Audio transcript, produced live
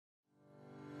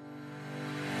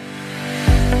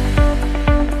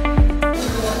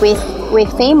with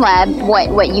FameLab,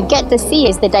 what you get to see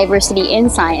is the diversity in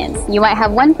science. You might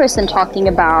have one person talking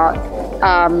about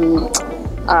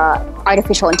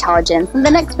artificial intelligence, and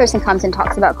the next person comes and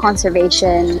talks about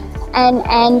conservation,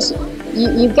 and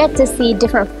you get to see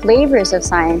different flavors of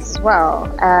science as well.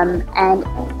 And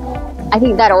I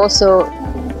think that also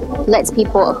lets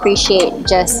people appreciate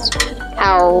just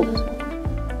how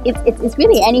it's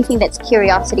really anything that's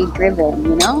curiosity driven,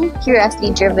 you know,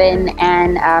 curiosity driven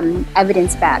and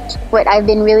evidence backed. What I've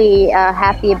been really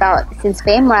happy about since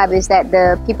FameLab is that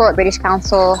the people at British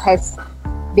Council has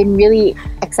been really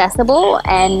accessible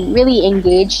and really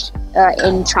engaged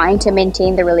in trying to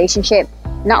maintain the relationship,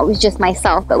 not with just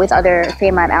myself, but with other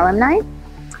FameLab alumni.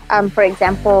 For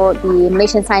example, the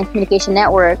Malaysian Science Communication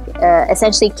Network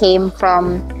essentially came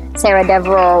from Sarah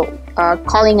Deverell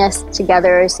calling us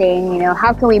together saying, you know,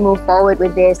 how can we move forward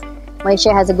with this?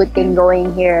 Malaysia has a good thing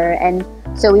going here. And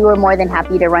so we were more than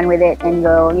happy to run with it and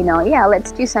go, you know, yeah,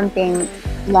 let's do something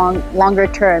longer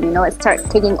term, you know, let's start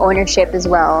taking ownership as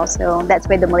well. So that's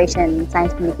where the Malaysian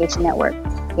Science Communication Network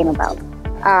came about.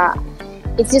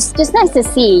 It's just nice to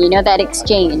see, you know, that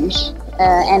exchange.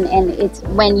 And it's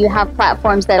when you have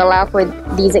platforms that allow for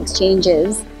these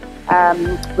exchanges,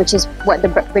 which is what the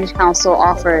British Council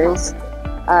offers,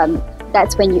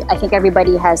 that's when I think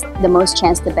everybody has the most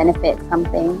chance to benefit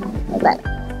something, that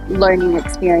learning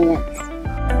experience.